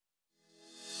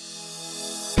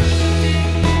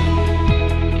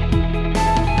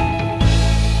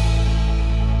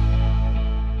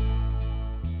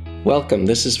Welcome.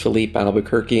 This is Philippe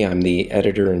Albuquerque. I'm the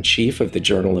editor-in-chief of the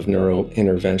Journal of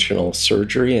Neurointerventional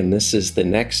Surgery, and this is the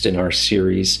next in our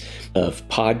series of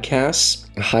podcasts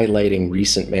highlighting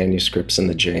recent manuscripts in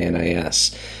the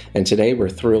JNIS. And today we're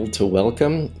thrilled to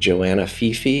welcome Joanna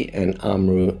Fifi and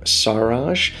Amru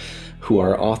Sarraj, who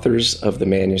are authors of the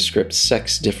manuscript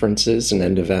Sex Differences in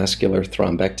Endovascular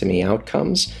Thrombectomy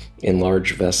Outcomes in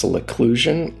Large Vessel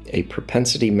Occlusion, a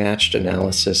propensity-matched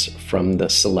analysis from the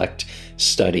SELECT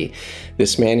study.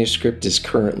 This manuscript is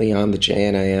currently on the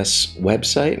JNIS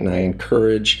website, and I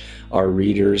encourage our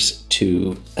readers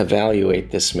to evaluate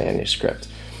this manuscript.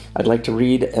 I'd like to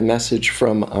read a message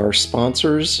from our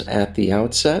sponsors at the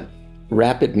outset.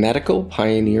 Rapid Medical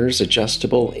pioneers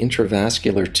adjustable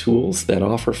intravascular tools that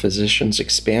offer physicians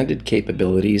expanded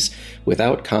capabilities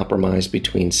without compromise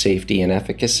between safety and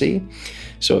efficacy.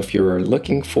 So if you're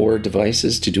looking for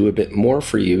devices to do a bit more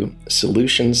for you,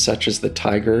 solutions such as the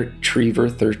Tiger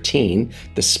Triever 13,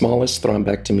 the smallest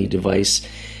thrombectomy device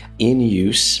in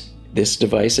use. This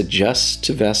device adjusts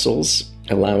to vessels,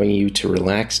 allowing you to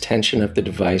relax tension of the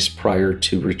device prior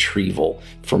to retrieval.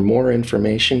 For more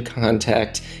information,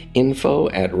 contact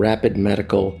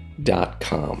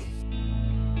info@rapidmedical.com.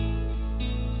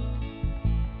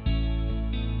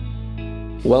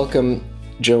 Welcome,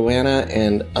 Joanna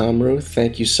and Amru.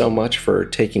 Thank you so much for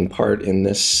taking part in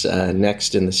this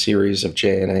next in the series of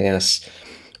JNIS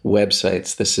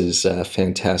websites. This is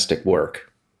fantastic work.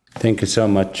 Thank you so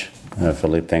much,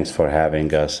 Philippe. Thanks for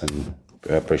having us, and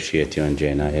we appreciate you and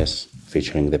JNIS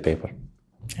featuring the paper.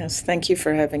 Yes, thank you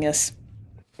for having us.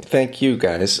 Thank you,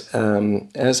 guys.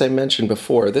 As I mentioned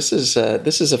before, this is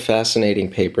a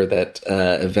fascinating paper that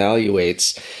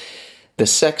evaluates the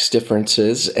sex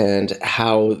differences and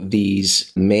how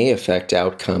these may affect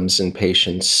outcomes in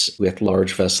patients with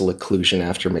large vessel occlusion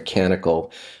after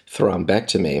mechanical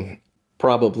thrombectomy.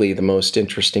 Probably the most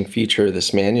interesting feature of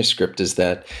this manuscript is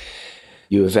that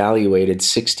you evaluated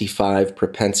 65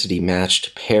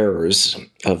 propensity-matched pairs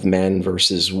of men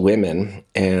versus women,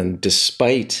 and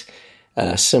despite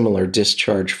similar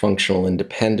discharge functional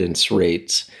independence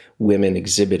rates, women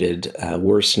exhibited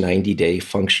worse 90-day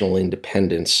functional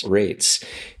independence rates.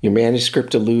 Your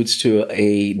manuscript alludes to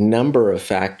a number of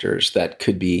factors that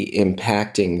could be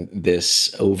impacting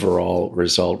this overall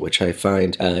result, which I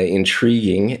find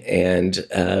intriguing, and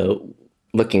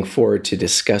looking forward to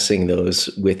discussing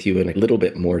those with you in a little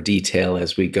bit more detail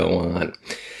as we go on.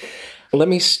 Let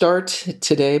me start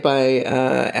today by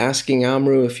asking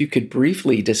Amru if you could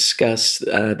briefly discuss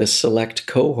the SELECT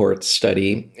cohort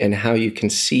study and how you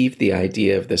conceived the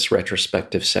idea of this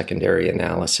retrospective secondary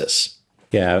analysis.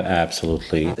 Yeah,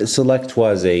 absolutely. SELECT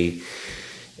was a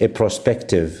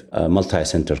prospective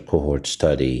multi-center cohort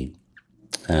study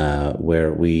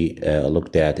where we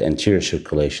looked at anterior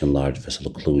circulation large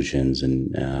vessel occlusions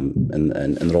and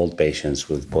enrolled patients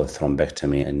with both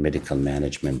thrombectomy and medical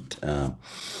management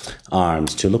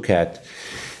arms to look at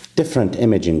different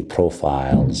imaging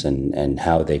profiles and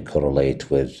how they correlate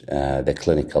with the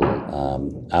clinical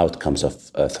outcomes of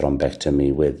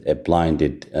thrombectomy with a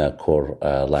blinded core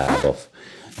lab of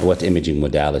what imaging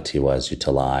modality was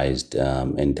utilized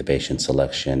in the patient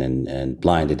selection and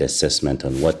blinded assessment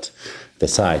on what the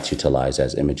sites utilized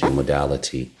as imaging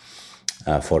modality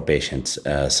for patient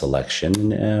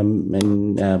selection.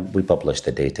 And we published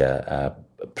the data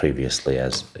previously,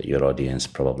 as your audience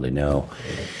probably know.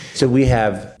 So we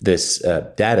have this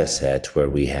data set where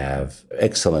we have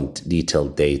excellent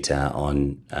detailed data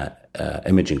on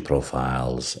imaging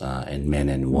profiles in men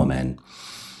and women,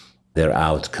 their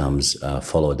outcomes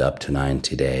followed up to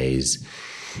 90 days.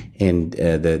 And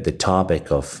the topic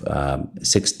of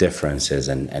sex differences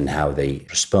and how they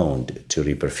respond to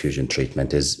reperfusion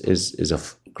treatment is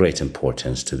of great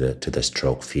importance to the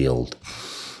stroke field,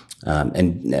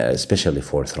 and especially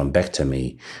for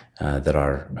thrombectomy, there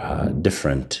are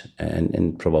different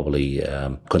and probably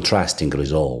contrasting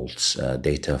results.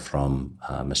 Data from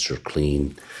Mr.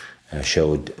 Clean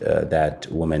showed that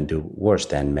women do worse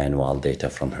than men, while data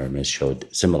from Hermes showed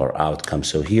similar outcomes.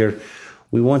 So here,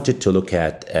 we wanted to look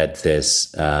at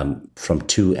this from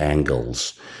two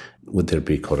angles. Would there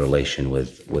be correlation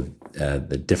with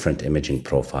the different imaging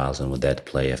profiles, and would that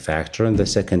play a factor? And the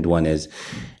second one is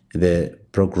the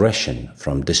progression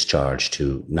from discharge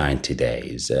to 90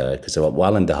 days. Because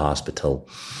while in the hospital,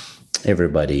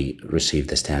 everybody received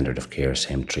the standard of care,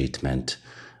 same treatment.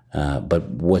 But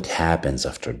what happens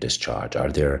after discharge?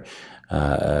 Are there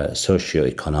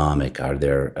socioeconomic? Are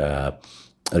there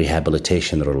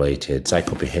rehabilitation-related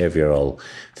psychobehavioral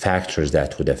factors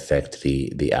that would affect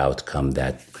the outcome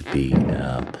that could be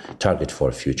target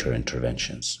for future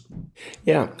interventions.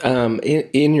 Yeah.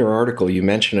 In your article, you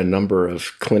mention a number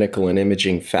of clinical and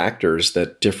imaging factors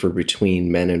that differ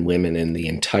between men and women in the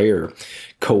entire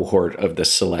cohort of the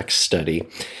SELECT study.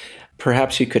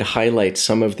 Perhaps you could highlight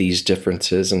some of these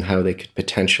differences and how they could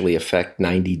potentially affect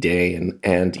 90-day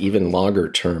and even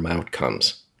longer-term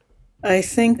outcomes. I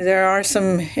think there are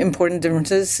some important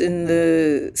differences in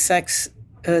the sex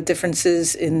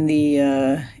differences in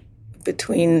the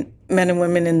between men and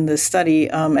women in the study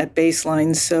at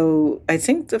baseline. So I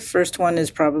think the first one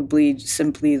is probably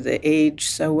simply the age.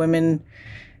 So women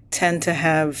tend to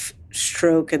have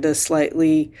stroke at a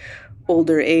slightly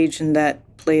older age, and that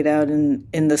played out in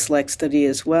the SELECT study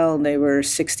as well. They were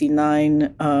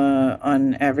 69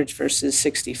 on average versus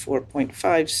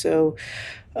 64.5. So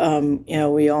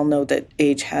we all know that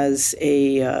age has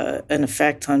an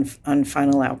effect on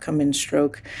final outcome in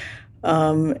stroke.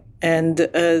 And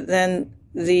then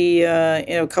the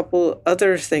a couple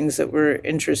other things that were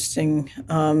interesting.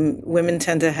 Women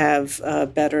tend to have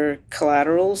better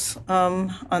collaterals on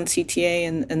CTA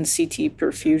and CT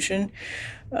perfusion.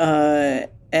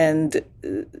 And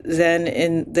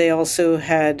then they also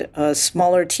had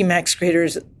smaller Tmax greater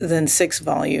than 6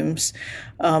 volumes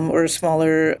or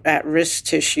smaller at-risk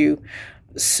tissue.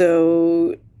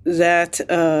 So that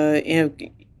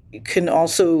can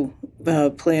also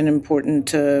play an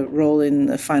important role in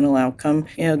the final outcome,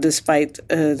 despite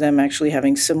them actually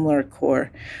having similar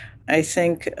core. I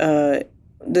think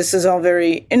this is all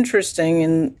very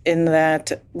interesting in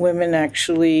that women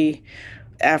actually,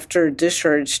 after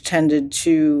discharge, tended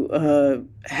to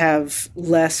have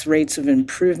less rates of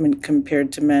improvement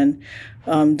compared to men,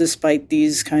 despite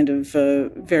these kind of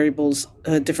variables,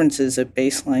 differences at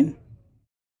baseline.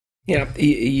 Yeah,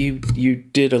 you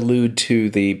did allude to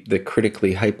the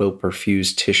critically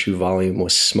hypoperfused tissue volume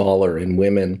was smaller in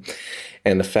women,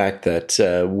 and the fact that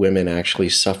women actually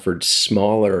suffered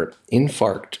smaller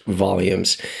infarct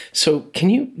volumes. So can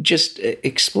you just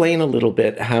explain a little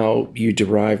bit how you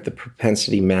derived the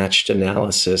propensity-matched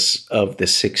analysis of the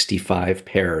 65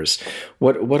 pairs?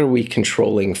 What are we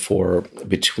controlling for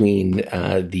between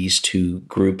these two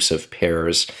groups of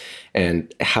pairs,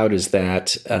 and how does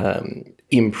that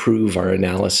improve our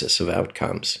analysis of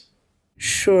outcomes?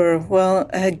 Sure. Well,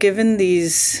 given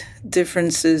these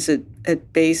differences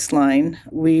at baseline,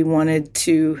 we wanted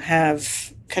to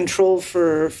have control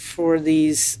for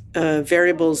these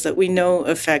variables that we know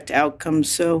affect outcomes.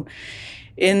 So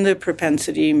in the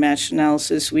propensity matched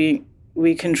analysis, we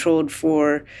controlled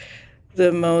for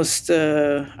the most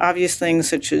obvious things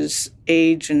such as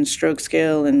age and stroke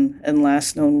scale and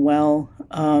last known well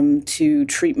to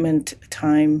treatment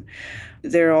time.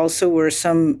 There also were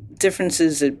some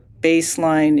differences at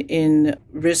baseline in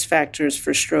risk factors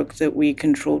for stroke that we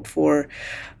controlled for,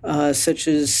 such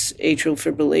as atrial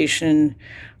fibrillation,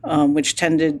 which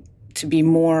tended to be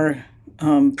more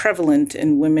prevalent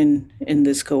in women in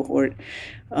this cohort.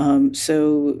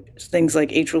 So things like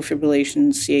atrial fibrillation,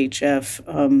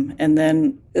 CHF, and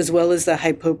then as well as the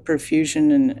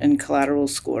hypoperfusion and collateral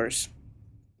scores.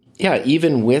 Yeah,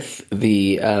 even with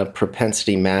the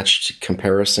propensity-matched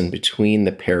comparison between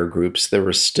the pair groups, there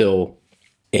was still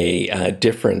a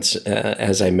difference,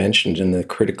 as I mentioned, in the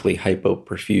critically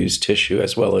hypoperfused tissue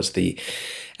as well as the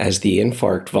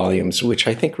infarct volumes, which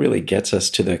I think really gets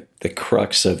us to the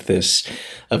crux of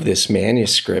this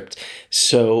manuscript.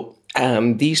 So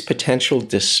these potential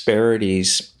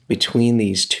disparities between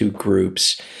these two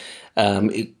groups,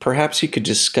 perhaps you could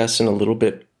discuss in a little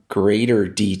bit greater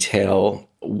detail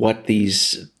what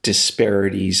these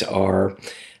disparities are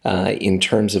in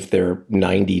terms of their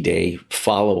 90-day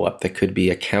follow-up that could be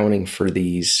accounting for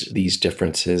these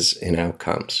differences in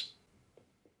outcomes.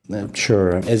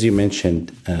 Sure. As you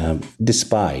mentioned,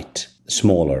 despite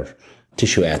smaller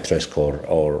tissue at risk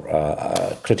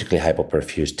or critically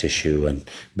hypoperfused tissue and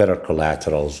better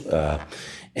collaterals,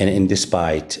 and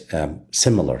despite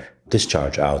similar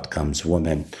discharge outcomes,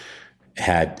 women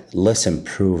had less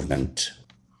improvement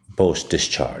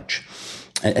post-discharge.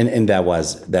 And that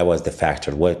was the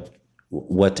factor.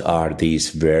 What are these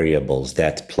variables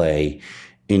that play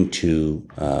into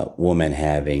women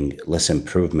having less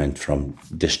improvement from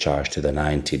discharge to the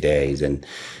 90 days? And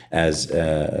as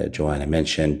Joanna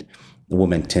mentioned,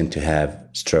 women tend to have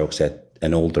strokes at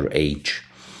an older age,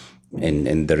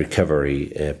 and the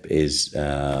recovery is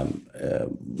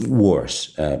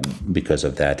worse because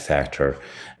of that factor.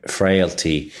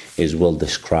 Frailty is well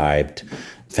described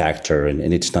factor,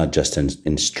 and it's not just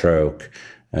in stroke,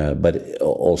 but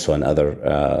also in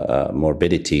other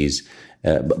morbidities.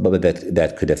 but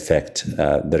that could affect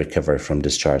the recovery from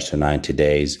discharge to 90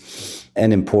 days.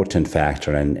 An important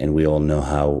factor, and we all know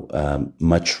how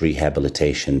much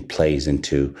rehabilitation plays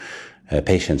into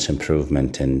patients'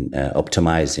 improvement and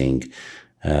optimizing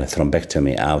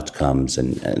thrombectomy outcomes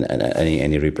and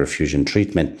any reperfusion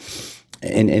treatment.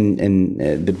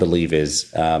 And the belief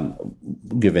is,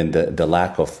 given the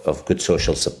lack of good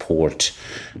social support,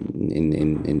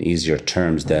 in easier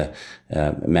terms, the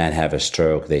man have a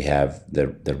stroke, they have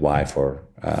their wife or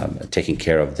taking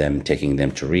care of them, taking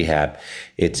them to rehab.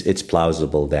 It's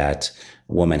plausible that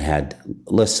women had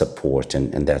less support,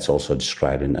 and that's also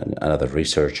described in another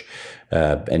research,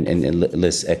 and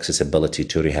less accessibility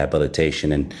to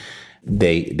rehabilitation, and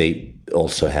they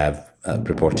also have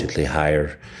purportedly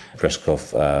higher risk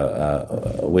of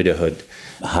widowhood,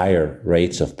 higher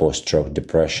rates of post-stroke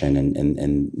depression,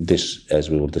 and this, as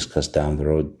we will discuss down the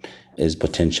road, is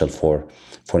potential for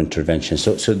intervention.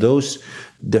 So those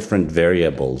different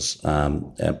variables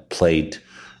played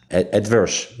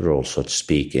adverse roles, so to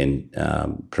speak, in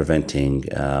preventing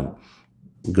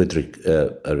good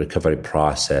recovery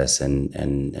process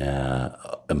and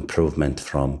improvement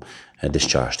from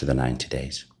discharge to the 90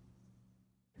 days.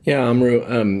 Yeah,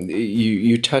 Amru,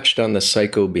 you touched on the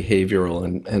psychobehavioral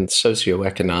and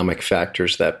socioeconomic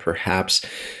factors that perhaps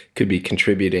could be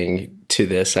contributing to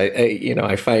this.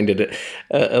 I find it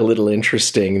a little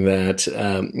interesting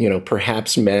that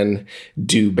perhaps men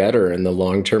do better in the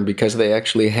long term because they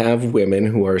actually have women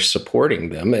who are supporting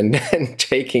them and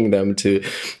taking them to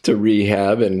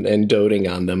rehab and doting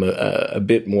on them a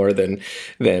bit more than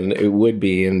it would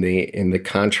be in the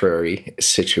contrary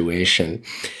situation.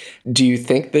 Do you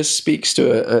think this speaks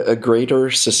to a greater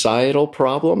societal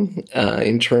problem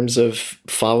in terms of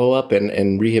follow-up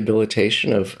and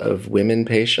rehabilitation of women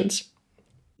patients?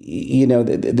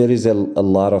 There is a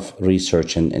lot of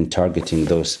research in targeting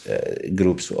those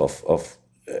groups of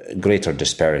greater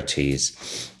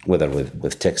disparities, whether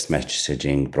with text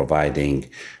messaging, providing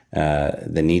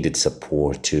the needed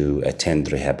support to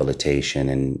attend rehabilitation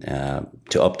and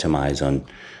to optimize on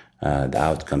the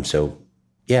outcome. So,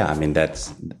 yeah, I mean,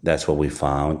 that's what we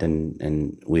found,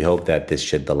 and we hope that this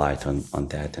shed the light on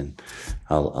that. And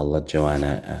I'll let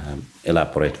Joanna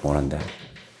elaborate more on that.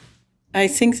 I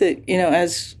think that,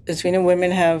 as we know,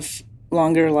 women have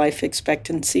longer life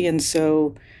expectancy. And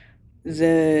so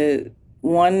the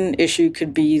one issue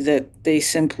could be that they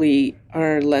simply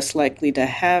are less likely to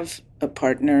have a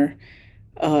partner.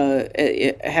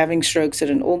 Having strokes at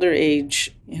an older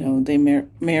age, they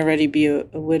may already be a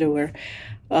widower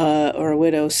or a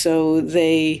widow. So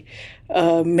they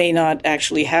may not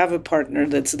actually have a partner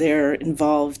that's there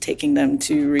involved taking them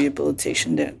to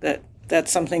rehabilitation. That's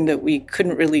something that we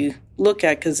couldn't really look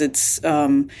at because it's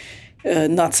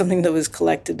not something that was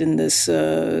collected in this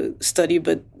study,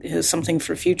 but is something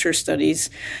for future studies.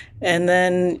 And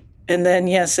then,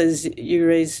 yes, as you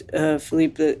raised,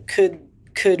 Philippe,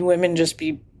 could women just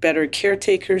be better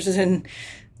caretakers than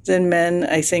men?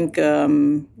 I think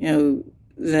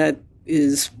that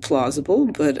is plausible,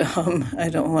 but I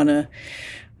don't want to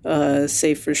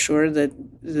say for sure that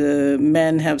the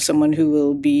men have someone who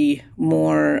will be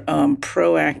more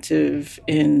proactive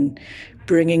in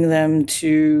bringing them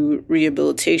to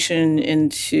rehabilitation,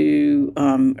 into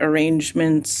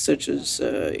arrangements such as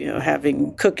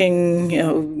having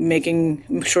cooking,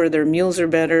 making sure their meals are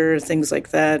better, things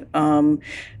like that,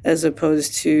 as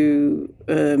opposed to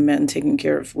men taking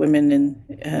care of women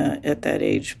at that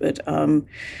age. But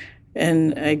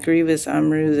and I agree with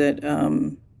Amru that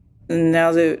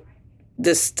now that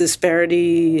this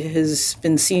disparity has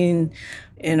been seen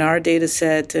in our data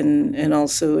set and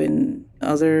also in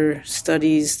other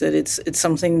studies, that it's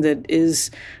something that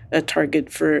is a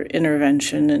target for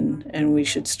intervention, and we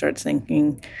should start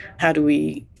thinking, how do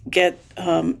we get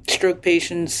stroke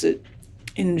patients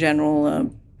in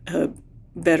general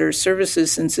better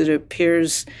services, since it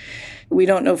appears, we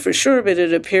don't know for sure, but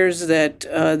it appears that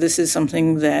this is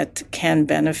something that can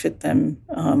benefit them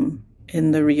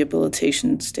in the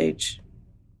rehabilitation stage.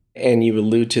 And you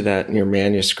allude to that in your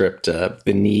manuscript, the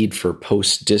need for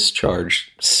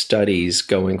post-discharge studies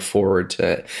going forward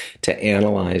to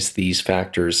analyze these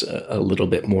factors a little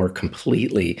bit more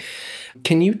completely.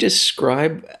 Can you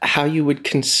describe how you would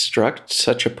construct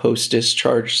such a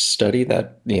post-discharge study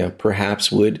that perhaps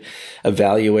would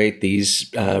evaluate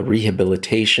these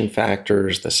rehabilitation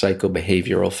factors, the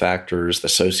psychobehavioral factors, the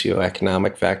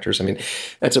socioeconomic factors? I mean,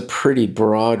 that's a pretty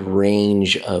broad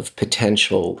range of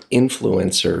potential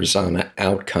influencers factors on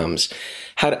outcomes.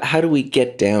 How do we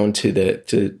get down to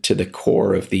the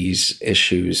core of these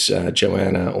issues,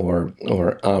 Joanna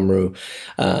or Amru?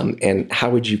 And how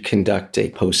would you conduct a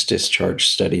post-discharge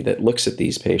study that looks at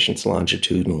these patients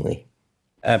longitudinally?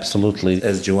 Absolutely.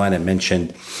 As Joanna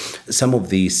mentioned, some of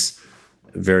these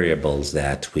variables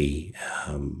that we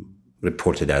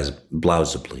reported as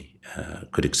plausibly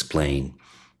could explain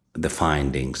the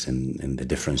findings and the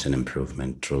difference in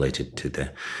improvement related to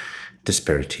the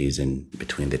disparities in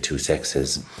between the two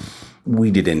sexes. We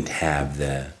didn't have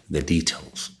the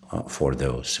details for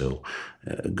those. So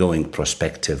going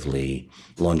prospectively,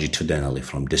 longitudinally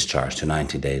from discharge to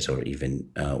 90 days or even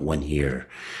 1 year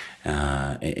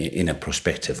in a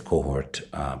prospective cohort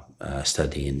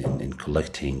study in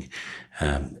collecting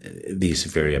these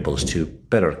variables to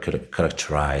better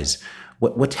characterize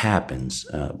what happens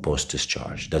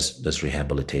post-discharge. Does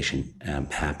rehabilitation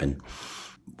happen?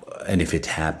 And if it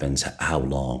happens, how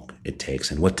long it takes,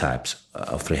 and what types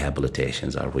of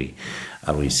rehabilitations are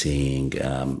we seeing?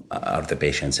 Are the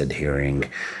patients adhering?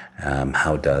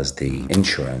 How does the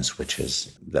insurance, which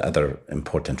is the other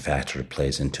important factor,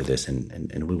 plays into this?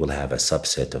 And we will have a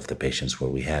subset of the patients where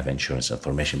we have insurance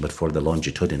information, but for the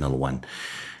longitudinal one,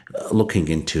 looking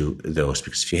into those,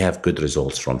 because if you have good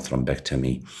results from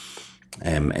thrombectomy,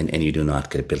 and you do not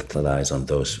capitalize on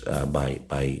those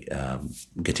by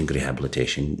getting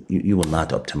rehabilitation, you will not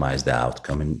optimize the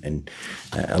outcome. And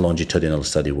a longitudinal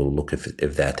study will look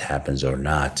if that happens or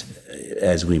not.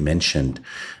 As we mentioned,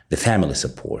 the family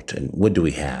support, and what do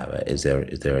we have? Is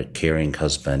there a caring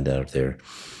husband?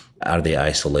 Are they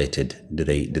isolated? Do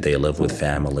they live with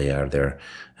family? Are there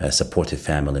supportive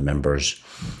family members?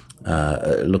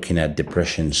 Looking at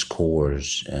depression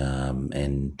scores,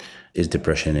 and is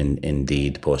depression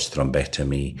indeed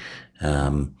post-thrombectomy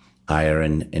higher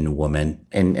in women?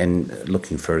 And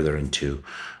looking further into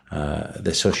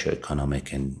the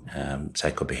socioeconomic and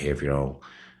psychobehavioral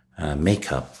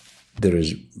makeup, there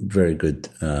is very good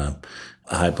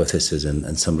hypothesis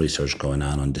and some research going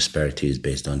on disparities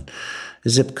based on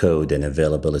zip code and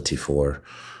availability for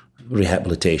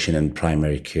rehabilitation and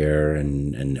primary care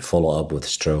and follow-up with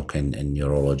stroke and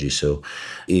neurology. So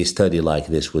a study like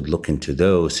this would look into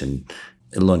those and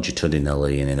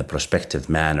longitudinally and in a prospective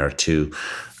manner to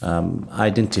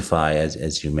identify,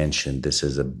 as you mentioned, this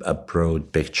is a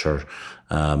broad picture.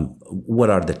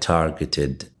 What are the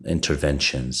targeted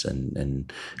interventions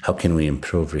and how can we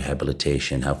improve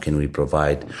rehabilitation? How can we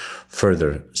provide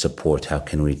further support? How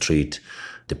can we treat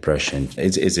depression?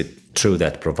 Is it true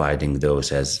that providing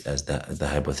those, as the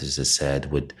hypothesis said,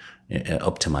 would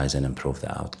optimize and improve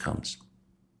the outcomes?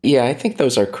 Yeah, I think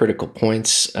those are critical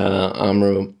points,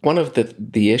 Amru. One of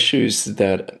the issues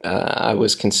that I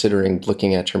was considering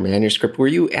looking at your manuscript, were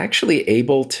you actually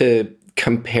able to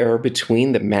compare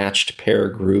between the matched pair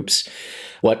groups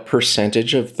what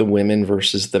percentage of the women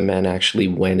versus the men actually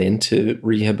went into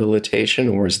rehabilitation,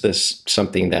 or is this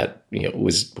something that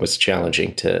was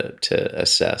challenging to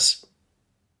assess?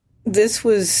 This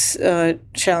was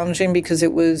challenging because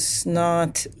it was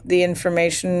not, the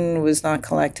information was not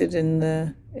collected in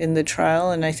the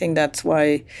trial, and I think that's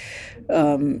why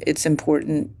it's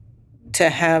important to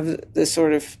have the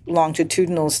sort of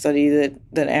longitudinal study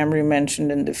that Amru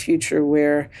mentioned in the future,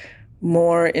 where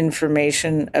more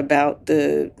information about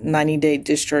the 90-day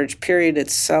discharge period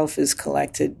itself is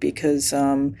collected, because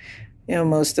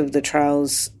most of the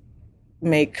trials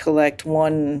may collect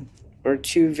one or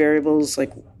two variables,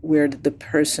 like where did the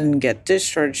person get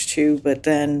discharged to, but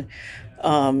then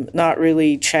not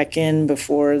really check in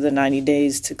before the 90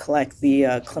 days to collect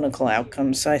the clinical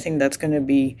outcomes. So I think that's going to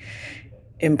be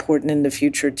important in the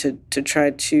future to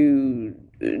try to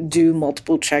do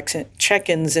multiple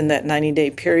check-ins in that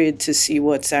 90-day period to see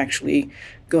what's actually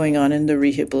going on in the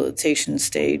rehabilitation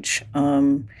stage.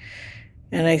 And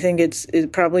I think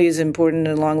it probably is important,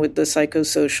 along with the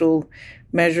psychosocial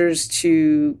measures,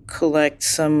 to collect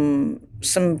some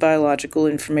biological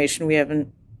information. We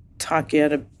haven't talked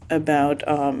yet about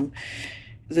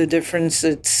the difference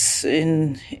that's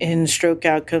in stroke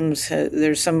outcomes.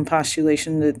 There's some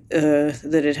postulation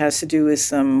that it has to do with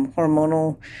some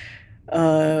hormonal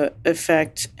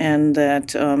effect, and that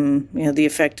the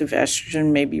effect of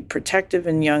estrogen may be protective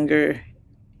in younger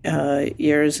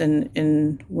years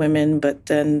in women, but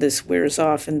then this wears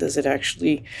off, and does it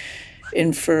actually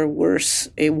infer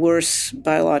a worse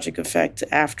biologic effect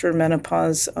after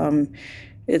menopause?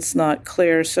 It's not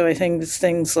clear. So I think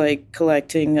things like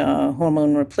collecting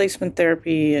hormone replacement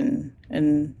therapy and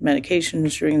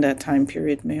medications during that time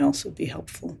period may also be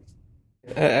helpful.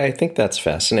 I think that's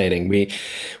fascinating. We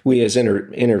as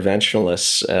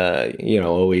interventionalists,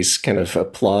 always kind of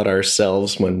applaud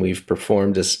ourselves when we've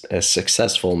performed a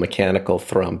successful mechanical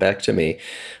thrombectomy,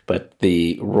 but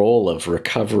the role of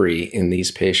recovery in these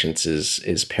patients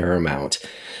is paramount.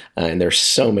 And there's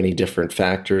so many different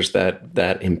factors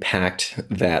that impact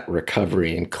that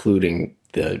recovery, including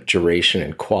the duration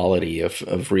and quality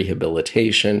of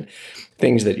rehabilitation.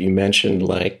 Things that you mentioned,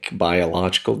 like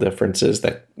biological differences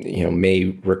that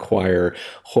may require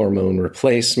hormone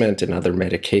replacement and other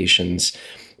medications,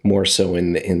 more so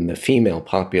in the female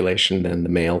population than the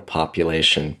male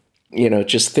population.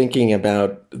 Just thinking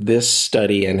about this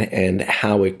study and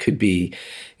how it could be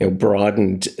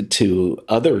broadened to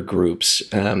other groups,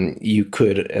 you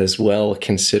could as well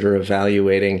consider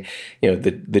evaluating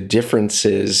the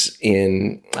differences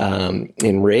in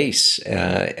race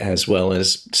as well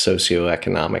as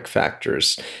socioeconomic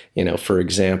factors. For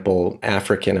example,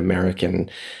 African American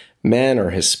men or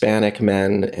Hispanic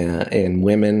men and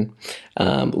women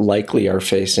likely are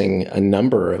facing a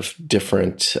number of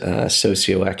different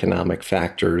socioeconomic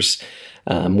factors,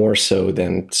 more so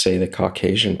than, say, the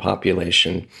Caucasian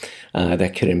population,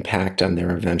 that could impact on their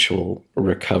eventual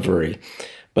recovery.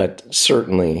 But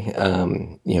certainly,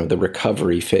 the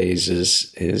recovery phase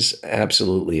is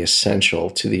absolutely essential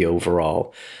to the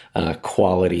overall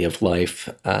quality of life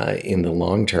in the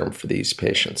long term for these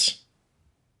patients.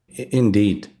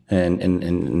 Indeed.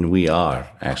 And we are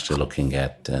actually looking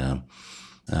at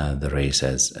the race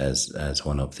as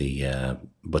one of the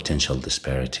potential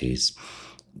disparities.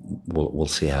 We'll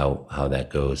see how that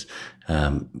goes.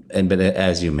 But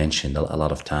as you mentioned, a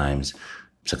lot of times,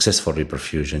 successful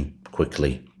reperfusion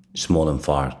quickly, small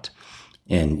infarct,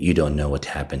 and you don't know what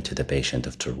happened to the patient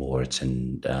afterwards,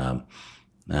 and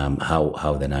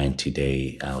how the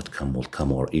 90-day outcome will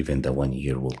come, or even the 1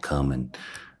 year will come. And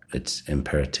it's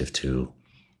imperative to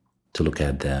look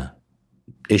at the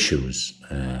issues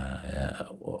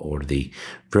or the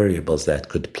variables that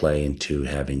could play into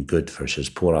having good versus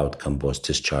poor outcome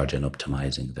post-discharge and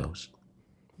optimizing those.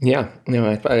 Yeah,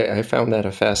 I found that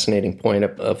a fascinating point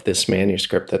of this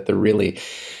manuscript, that there really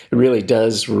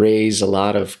does raise a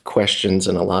lot of questions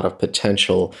and a lot of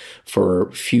potential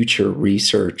for future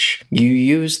research. You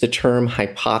use the term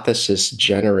hypothesis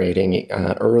generating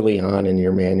early on in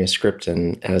your manuscript,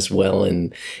 and as well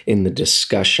in the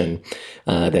discussion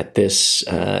that this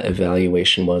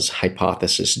evaluation was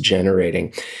hypothesis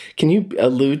generating. Can you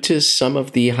allude to some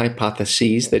of the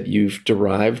hypotheses that you've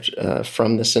derived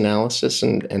from this analysis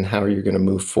and how you're going to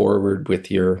move forward with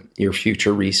your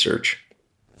future research?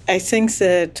 I think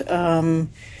that,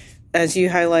 as you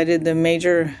highlighted, the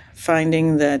major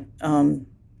finding that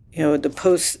the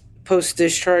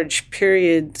post-discharge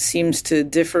period seems to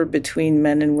differ between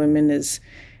men and women is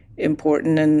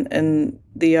important, and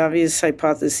the obvious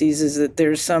hypothesis is that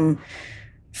there's some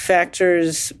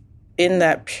factors in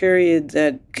that period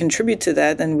that contribute to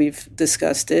that, and we've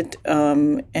discussed it.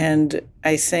 And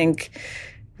I think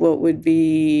what would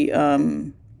be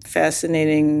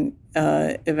fascinating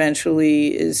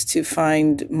eventually is to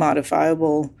find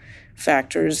modifiable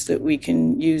factors that we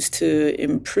can use to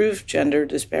improve gender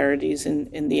disparities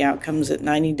in the outcomes at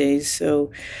 90 days.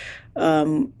 So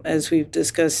as we've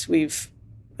discussed,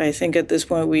 I think at this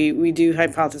point we do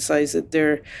hypothesize that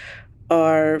there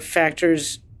are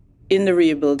factors in the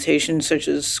rehabilitation, such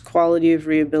as quality of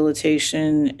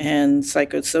rehabilitation and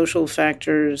psychosocial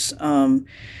factors,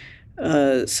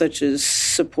 such as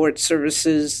support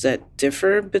services, that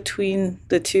differ between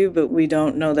the two, but we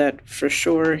don't know that for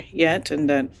sure yet, and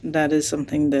that is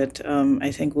something that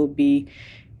I think will be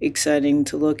exciting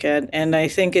to look at. And I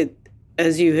think it,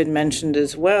 as you had mentioned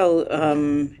as well,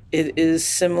 it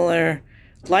is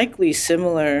likely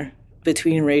similar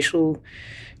between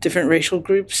different racial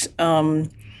groups,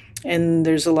 and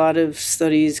there's a lot of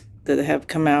studies that have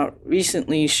come out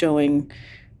recently showing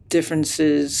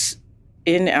differences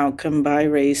in outcome by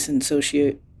race and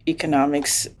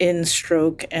socioeconomics in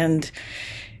stroke. And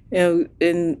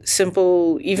in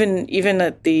simple, even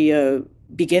at the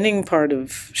beginning part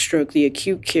of stroke, the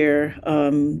acute care,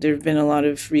 there have been a lot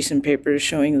of recent papers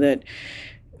showing that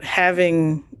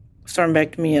having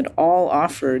thrombectomy at all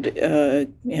offered,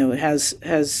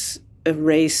 has a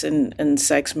race and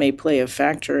sex may play a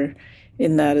factor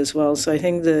in that as well. So I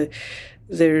think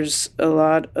there's a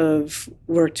lot of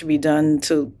work to be done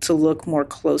to look more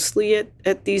closely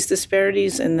at these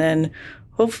disparities, and then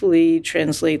hopefully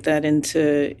translate that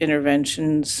into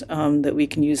interventions that we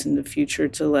can use in the future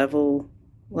to level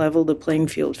the playing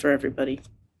field for everybody.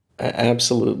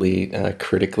 absolutely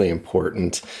critically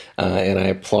important, and I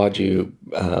applaud you,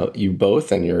 you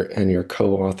both, and your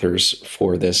co-authors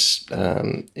for this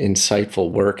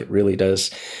insightful work. It really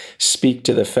does speak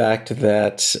to the fact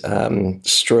that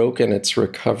stroke and its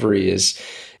recovery is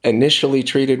initially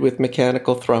treated with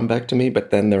mechanical thrombectomy,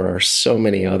 but then there are so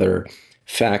many other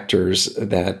factors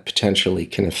that potentially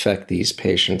can affect these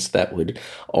patients that would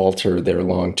alter their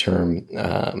long-term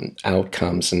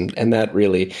outcomes. And that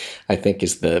really, I think,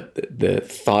 is the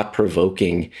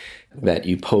thought-provoking that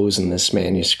you pose in this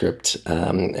manuscript,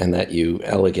 and that you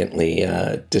elegantly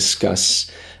discuss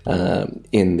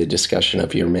in the discussion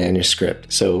of your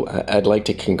manuscript. So I'd like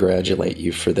to congratulate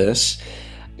you for this.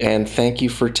 And thank you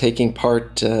for taking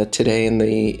part today in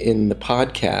the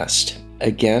podcast.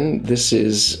 Again, this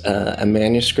is a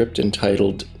manuscript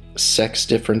entitled Sex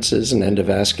Differences in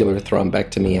Endovascular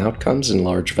Thrombectomy Outcomes in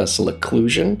Large Vessel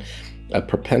Occlusion, a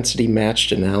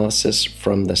propensity-matched analysis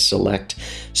from the SELECT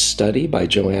study by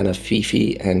Joanna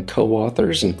Fifi and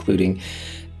co-authors, including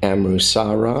Amru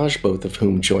Sarraj, both of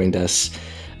whom joined us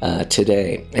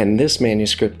today. And this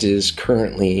manuscript is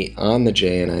currently on the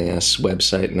JNIS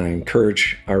website, and I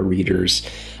encourage our readers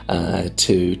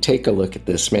to take a look at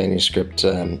this manuscript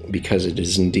because it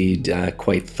is indeed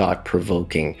quite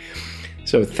thought-provoking.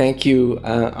 So thank you,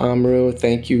 Amru.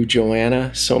 Thank you,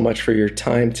 Joanna, so much for your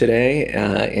time today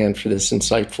and for this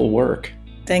insightful work.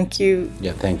 Thank you.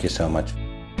 Yeah, thank you so much.